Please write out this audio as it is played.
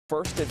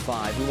First at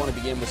 5, we want to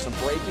begin with some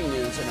breaking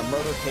news in a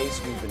murder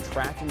case we've been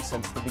tracking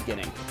since the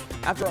beginning.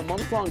 After a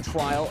month-long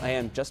trial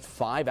and just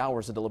 5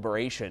 hours of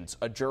deliberations,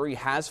 a jury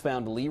has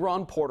found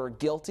Leron Porter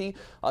guilty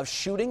of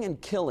shooting and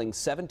killing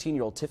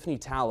 17-year-old Tiffany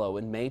Tallow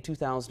in May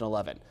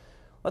 2011.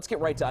 Let's get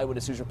right to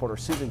Eyewitness News reporter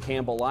Susan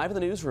Campbell live in the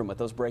newsroom with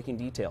those breaking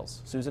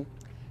details. Susan?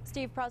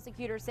 Steve,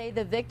 prosecutors say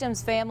the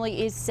victim's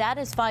family is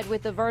satisfied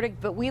with the verdict,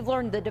 but we've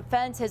learned the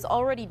defense has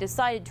already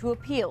decided to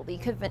appeal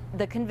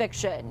the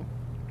conviction.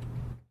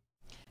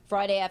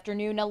 Friday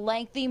afternoon, a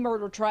lengthy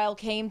murder trial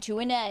came to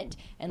an end,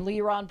 and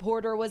Leron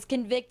Porter was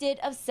convicted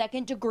of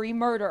second-degree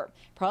murder.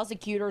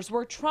 Prosecutors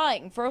were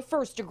trying for a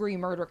first-degree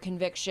murder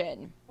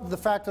conviction. The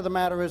fact of the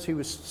matter is he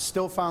was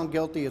still found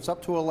guilty. It's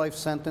up to a life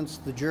sentence.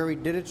 The jury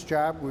did its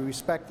job. We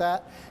respect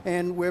that,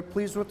 and we're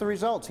pleased with the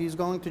results. He's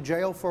going to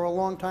jail for a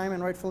long time,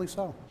 and rightfully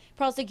so.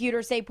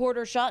 Prosecutors say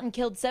Porter shot and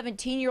killed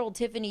 17-year-old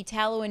Tiffany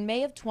Tallow in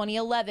May of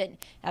 2011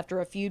 after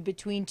a feud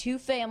between two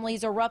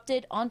families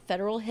erupted on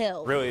Federal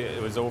Hill. Really,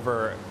 it was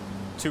over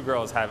two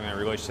girls having a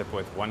relationship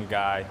with one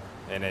guy,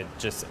 and it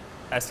just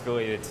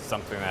escalated to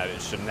something that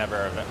it should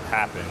never have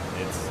happened.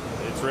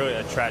 It's really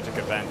a tragic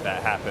event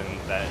that happened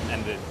that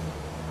ended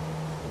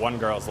one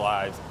girl's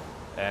lives,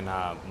 and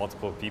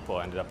multiple people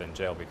ended up in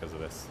jail because of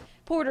this.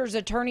 Porter's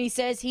attorney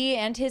says he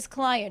and his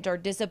client are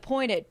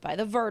disappointed by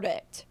the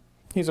verdict.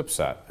 He's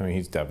upset. I mean,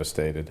 he's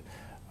devastated.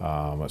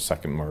 A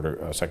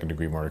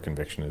second-degree murder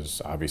conviction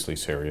is obviously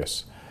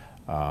serious.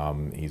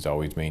 He's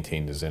always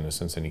maintained his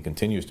innocence, and he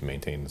continues to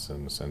maintain his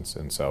innocence.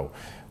 And so,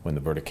 when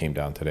the verdict came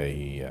down today,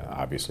 he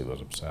obviously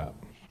was upset.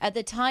 At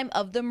the time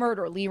of the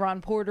murder,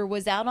 Leron Porter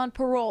was out on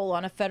parole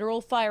on a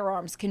federal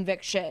firearms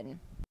conviction.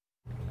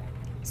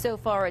 So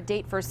far, a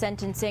date for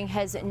sentencing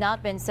has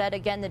not been set.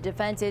 Again, the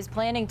defense is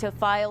planning to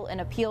file an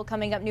appeal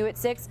coming up new at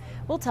 6.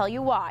 We'll tell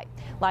you why.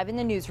 Live in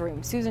the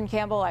newsroom, Susan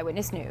Campbell,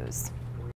 Eyewitness News.